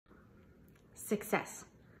Success.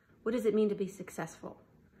 What does it mean to be successful?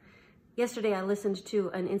 Yesterday, I listened to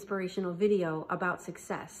an inspirational video about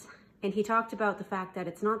success, and he talked about the fact that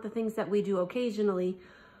it's not the things that we do occasionally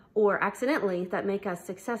or accidentally that make us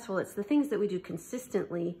successful. It's the things that we do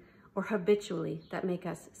consistently or habitually that make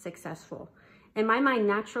us successful. And my mind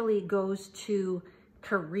naturally goes to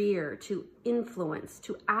career, to influence,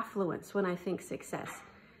 to affluence when I think success.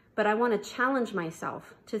 But I want to challenge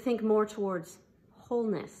myself to think more towards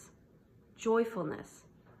wholeness, joyfulness,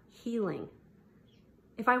 healing.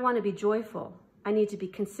 If I want to be joyful, I need to be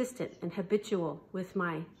consistent and habitual with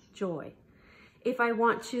my joy. If I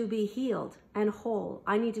want to be healed and whole,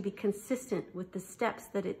 I need to be consistent with the steps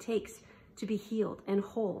that it takes to be healed and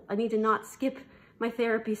whole. I need to not skip my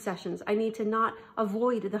therapy sessions. I need to not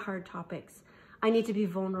avoid the hard topics. I need to be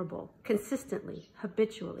vulnerable consistently,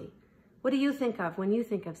 habitually. What do you think of when you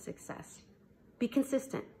think of success? Be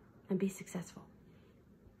consistent and be successful.